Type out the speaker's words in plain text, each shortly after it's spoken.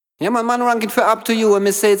Yeah, man rank it for Up To You. When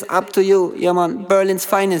me say it's Up To You, yeah, man, Berlin's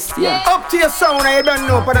finest, yeah. Up to your sound, I don't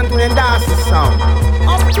know, but I'm doing that's the sound.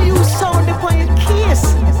 Up to you sound upon your case.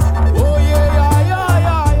 Oh yeah.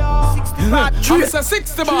 60 baht. I'm say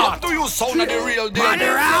 60 baht. Up to you sound of the real deal.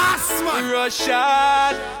 Mother ass, man.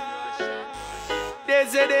 Russian.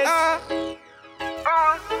 This it is.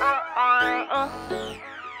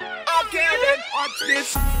 Okay, then watch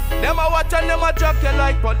this. Them a watch and them a track you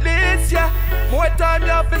like police, yeah. More time you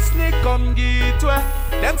have to sneak come get where.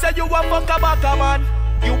 Them say you a fuck a baka man.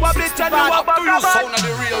 You a bitch and you a baka man. Sound of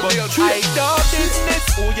the real deal. I know business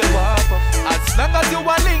who you are for. As long as you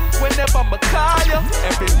a link whenever me call you.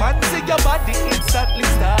 Every man see your body instantly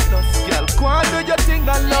start us. Girl, go and do your thing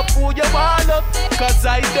and love who you want love. Cause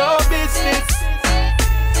I know business.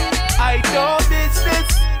 I know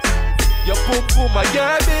business. Your boom boom a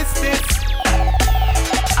your business.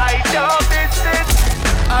 I know business.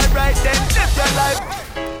 Alright then, live your life.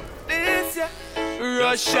 This yeah,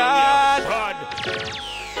 Russian.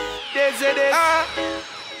 This it is.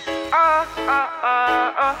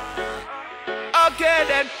 Okay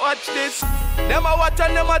then, watch this. Them a watch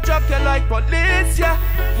and them a track you like police, yeah.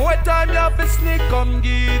 More time you have to sneak come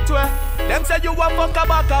get where. Them say you a fuck a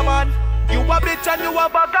baka man. You a bitch and you a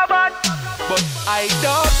baka man. But I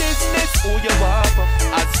know business who you are for.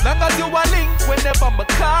 As long as you a link whenever me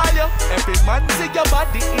call you. Every man see your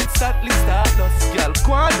body instantly start us. Girl,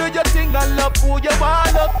 go and do your thing and love who you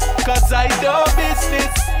want love. Cause I know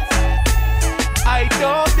business. I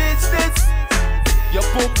know business. Your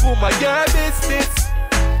boom boom a your business.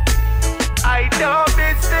 I know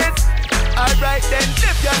business. Alright then,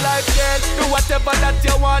 live your life, girl. Do whatever that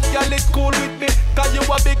you want, girl, it's cool with me. Cause you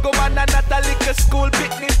a big woman and not a little school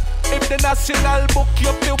picnic. If the national book you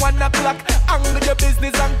up to 1 o'clock, angle your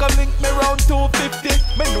business and come link me round 250.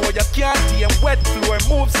 Me know you can't tame wet floor,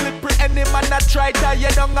 move slippery. Any man that try tie you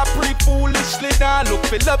down a pre-foolishly. Now look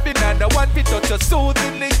for loving and the one fit touch you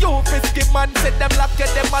soothingly. You fisky man, said them lock you,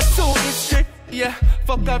 them a sue history. Yeah,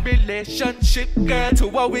 fuck a relationship, girl. To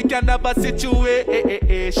what we can have a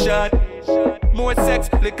situation. More sex,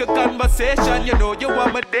 little conversation. You know you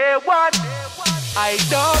want me day one. I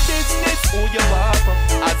know business who you are for.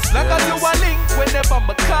 As long as you a link whenever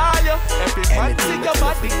me call you. Every man see your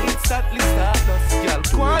body instantly start us. Girl,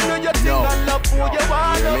 go and do your thing and love who you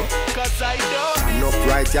want to. Cause I know Turn up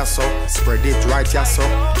right, yeah, so. Spread it right, yeah, so.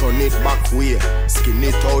 Turn it back way. Skin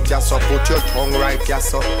it out, yeah, so. Put your tongue right, yeah,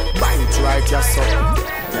 so. Bite right, yeah, so.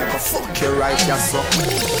 Like a fuck you right, yeah, so.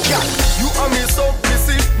 Yeah, you are me so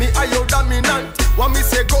busy. Me are your dominant. What me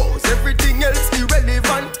say goes, everything else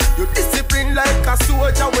irrelevant. You discipline like a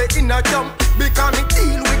soldier, we in a camp. Because me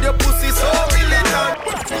deal with your pussy so militant.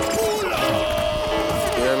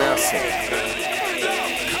 Hear me, I say.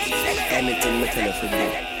 Anything me tell you to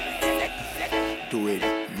do it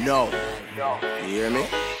now. You hear me?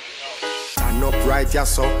 Turn up right, yeah,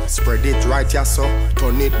 so. Spread it right, yeah, so.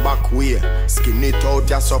 Turn it back way. Skin it out,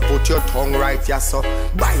 yeah, so. Put your tongue right, yeah, so.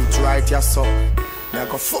 Bite right, yeah, so. Now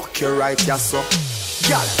go fuck you right, yeah, so.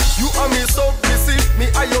 Girl, you are me so busy. Me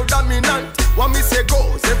are your dominant. What me say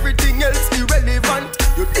goes, everything else irrelevant.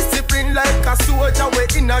 You discipline like a soldier, we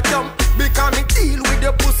in a camp. Because me deal with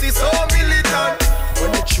your pussy so militant.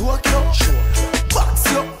 When you choke you, box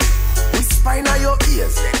you. Whisper in your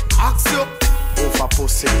ears, then ask you. Over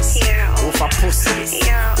pussy this, over pussy this,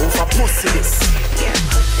 over pussy this.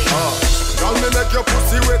 Girl, me make your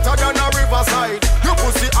pussy wetter than a riverside. Your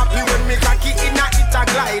pussy happy when me cocky in a it a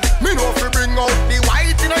glide. Me know if you bring out the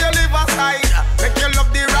white in your liver side. Make you love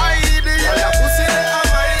the ride, yeah. Your pussy they are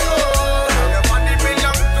my own. Your body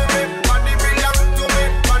belong to me, body belong to me.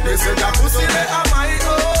 Body say your pussy they are my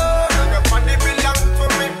own. Your body belong to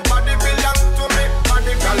me, body belong to me.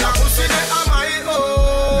 Body belong your pussy they are my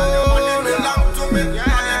own. Your body belong to me,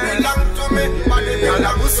 body belong to me. Body belong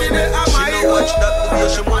your pussy they are my own. Watch that the way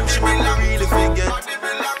she want, she make me really forget.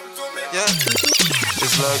 Yeah,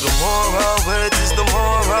 it's like the more I wait, it's the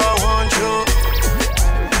more I want you.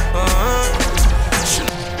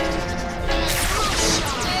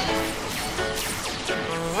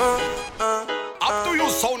 Up to you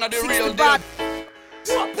sound of the real deal.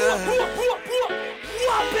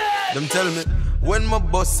 Them tell me, when my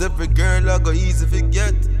boss every girl I go easy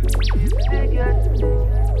forget.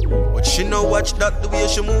 But she no watch that the way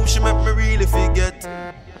she move, she make me really forget.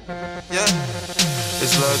 Yeah,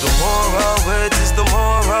 it's like the more I wait, it's the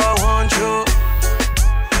more I want you.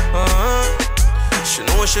 She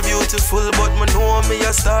know she beautiful, but me know me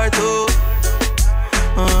a star too.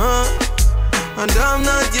 And I'm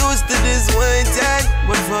not used to this waiting,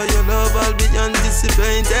 but for your love I'll be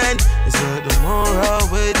anticipating. It's like the more I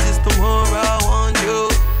wait, it's the more I want you.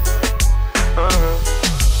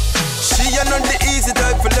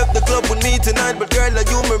 tonight, but girl, like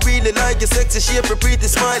you me really like your sexy shape, your pretty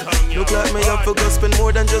smile. Look like me have to go spend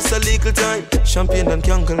more than just a little time. Champagne and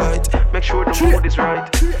candlelight, make sure the mood is right.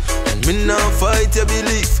 And me now fight your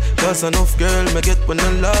belief, cause enough girl me get when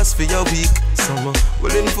I last for your week. Summer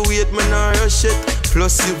willing for wait, me nah rush it.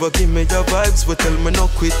 Plus you will give me your vibes, but tell me no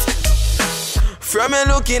quit. From you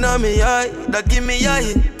looking at me eye, that give me a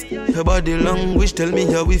hit. Your body language tell me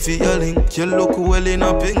how we feel your link. You look well in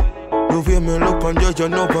a pink. The way me look on you, you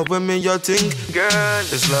know but when me you think. Girl,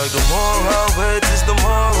 it's like the more I wait, it's the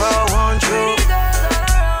more I want you.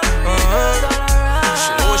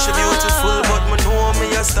 She know she beautiful, but me know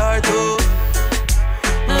me a star too.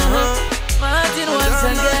 Martin once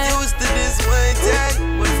I'm again. not used to this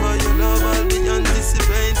waiting, but for your love I'll be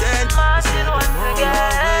anticipating. Martin once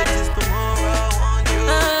again. It's the more I want you.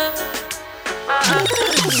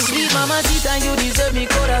 Sweet mama, Tita, you deserve me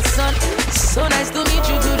corazón. So nice to meet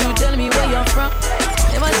you, could you tell me where you're from?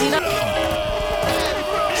 Never seen a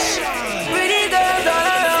pretty girls all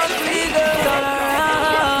around, pretty girls all around.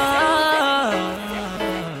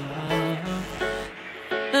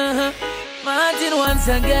 Martin once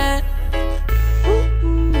again.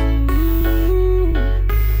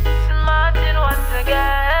 Martin once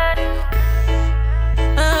again.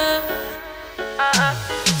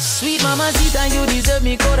 Sweet mama, Tita, you deserve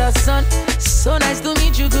me corazón. So nice to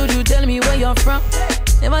meet you, could you tell me where you're from?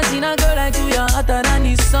 Never seen a girl like you, you're hotter than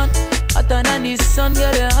the sun. Hotter than the sun,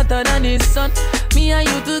 girl, you're hotter than the sun. Me and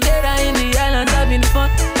you together in the islands having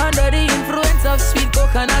fun. Under the influence of sweet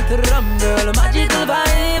coconut rum, girl. Magical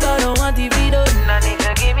vibe, I don't want to be done. I need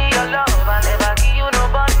to give me your love, I'll never give you no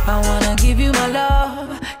bun. I wanna give you my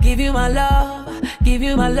love, give you my love, give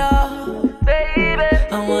you my love, baby.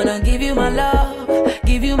 I wanna give you my love,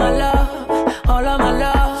 give you my love, all of my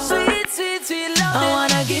love. Sweet, sweet, sweet love. I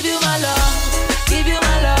wanna give you my love, give you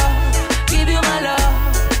my love, give you my love,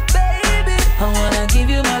 baby. I wanna give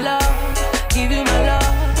you my love, give you my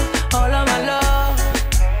love, all of my love.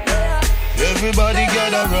 Yeah. Everybody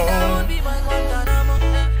gather round.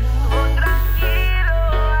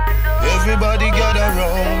 Everybody gather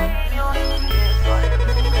round.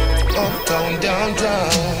 Uptown, downtown.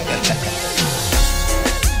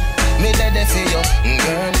 Me ready for you,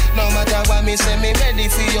 girl. No matter what me say, me ready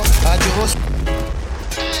for you. I just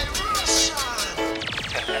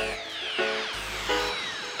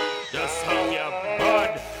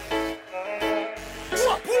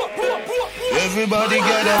everybody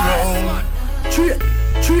gather round.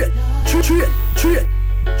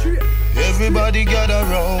 Everybody gather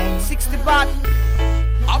round. 60 baht.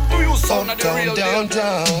 Up to you, son of the Uptown, real deal.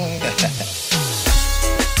 downtown.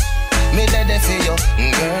 Me ready for you,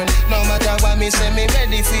 girl. No matter what me say, me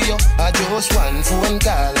ready for you. I just one phone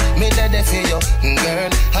call. Me ready for you, girl.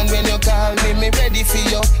 And when you call me, me ready for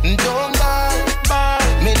you. Don't ball.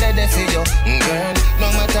 Me ready for you, girl.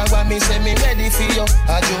 No matter what me say, me ready for you.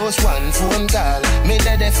 I just one phone call. Me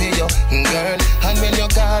ready for you, girl. And when you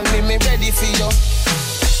call me, me ready for you.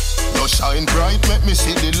 You shine bright, make me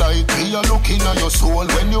see the light. Me a looking at your soul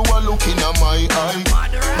when you are looking at my eye.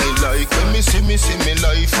 Me like when me see me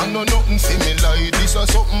life. I know nothing for me like. This is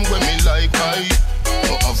something when me like I.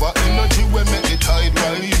 No have a energy when make the tide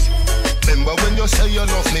rise. Remember when you say you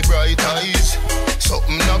love me bright eyes.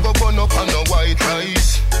 Something I go burn up on the white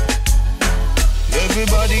rice.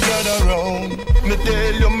 Everybody gather round. Me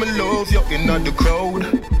tell you me love you in the crowd.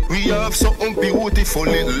 We have something beautiful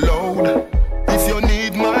little loud. If you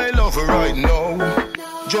need my love right now,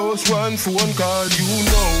 just one phone call, you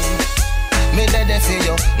know. Me ready for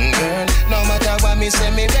you, girl. No matter what me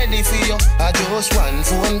say, me ready for you. I just one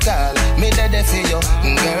phone call. Me ready for you,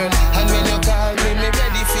 girl. And when you call me, me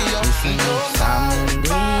ready for you.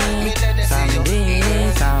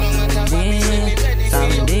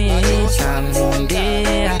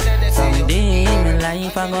 Someday, my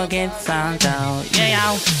life I go get solved out.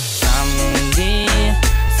 Yeah, someday,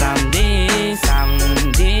 someday,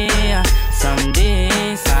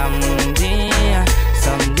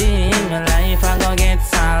 my life I go get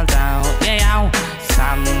solved out. Yeah,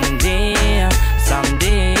 someday, my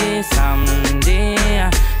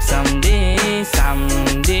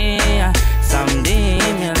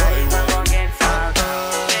life I go get solved out.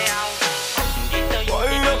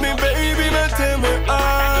 Why not me baby, mettez-moi à.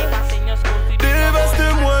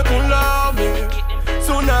 Dévaste-moi ton larme.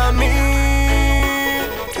 Tsunami.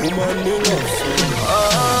 Woman, me love you.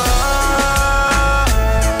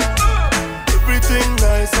 Everything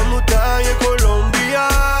nice, I'm not dying Colombia.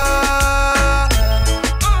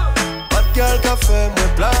 Pas de gal café, moi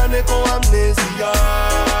planer con amnésia.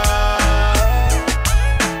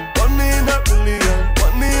 One in a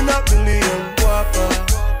million, guapa.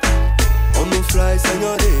 On nous fly,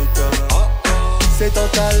 señorita.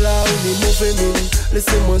 tant à la ou ni mauvais mine.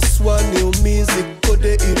 Laissez-moi soigner au musique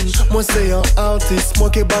codéine. Moi c'est un artiste, moi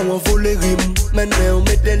qui bat ou un volet rime. Maintenant on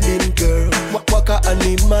met des lignes, girl. Moi qu'un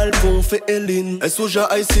animal pour faire Eline. Et soja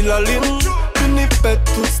ici la ligne. Une pète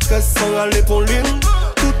tout stress sans aller pour ligne.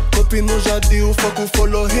 Toute copine nous j'ai dit ou fuck ou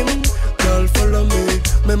follow him. Girl follow me,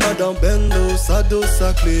 mais madame Bendo, sa dos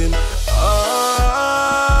sa clean.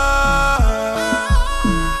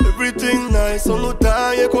 Everything nice on nous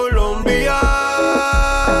taille Colombia.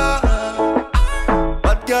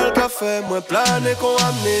 Bad girl café, moi plané con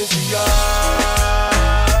amnésia.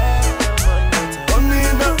 One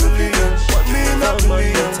in a billion, one in a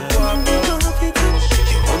billion.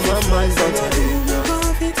 On my mind,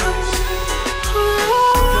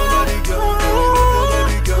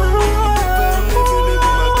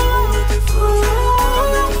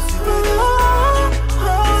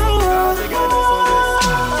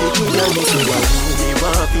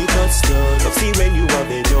 see when you are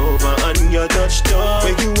bent over and you touch down.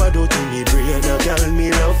 When you are do to me brain, a girl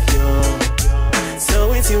me love you.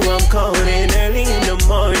 So it's you I'm calling early in the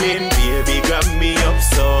morning. Baby grab me up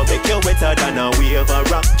so make you wetter than a wave. A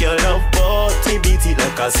rock your love boat, beat it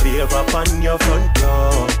like a slave upon your front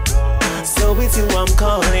door. So it's you I'm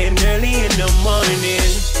calling early in the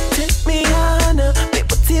morning. Take me on, me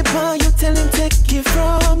put it on you, tell him take it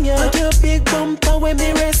from you. And your big bumper when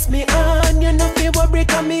me rest me on. You know feel worry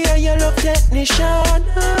come me and you love technician.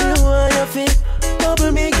 You want your feet,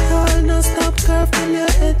 bubble me girl, no stop curve till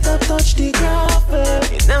your head top touch the gravel.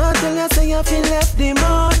 Me not tell you say you feel left the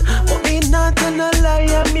man, but me not tell no lie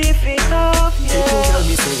and me feel love you. You can tell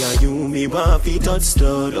me say you me want fi touch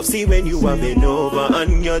stud. Love see when you have been over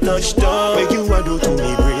and you touch down. When you a do to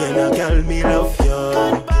me brain, a girl me love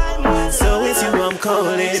you. So it's you I'm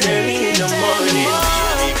calling early in the morning.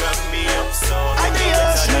 Baby grab me up so I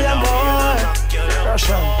guess me a more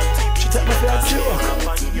Russian, she take me for a joke.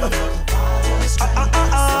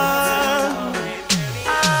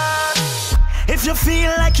 If you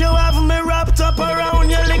feel like you have me wrapped up around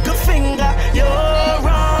your little finger, you're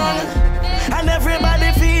wrong. And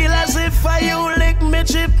everybody feel as if you lick me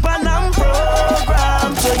chip and I'm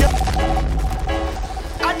programmed to you.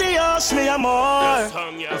 Adios, me amor.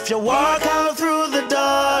 If you walk out through the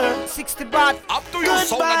door, 60 baht, up to you,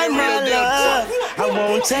 goodbye, my love. I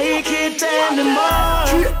won't take it anymore.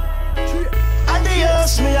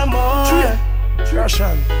 Adios, me amor.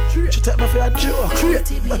 Russian, she take me for a joke.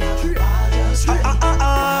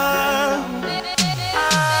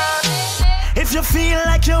 If you feel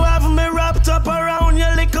like you have me wrapped up around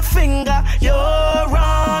your little finger, you're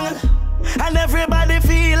wrong. And everybody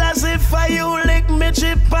feel as if you lick me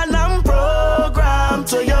chip and I'm programmed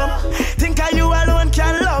to you. Think you alone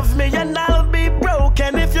can love me and I'll be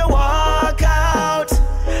broken if you walk out.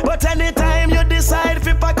 But anytime you decide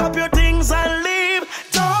to pack up your things and leave,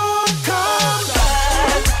 don't come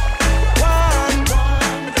back. One,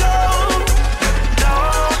 don't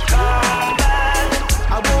come back.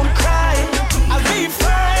 I won't cry, I'll be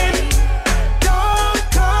fine. Don't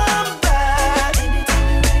come back.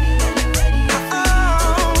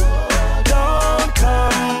 Oh, don't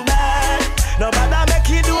come back. Nobody make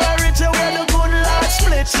you do a ritual where the good Lord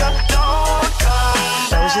split you. Don't come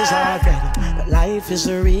back. Roses are red, but life is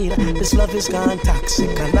real. This love is gone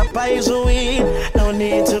toxic and the poison weed. No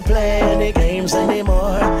need to play any games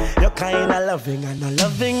anymore. You're kinda loving and not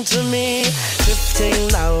loving to me. Drifting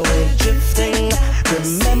now, we're drifting.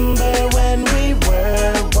 Remember when we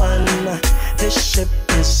were one. This ship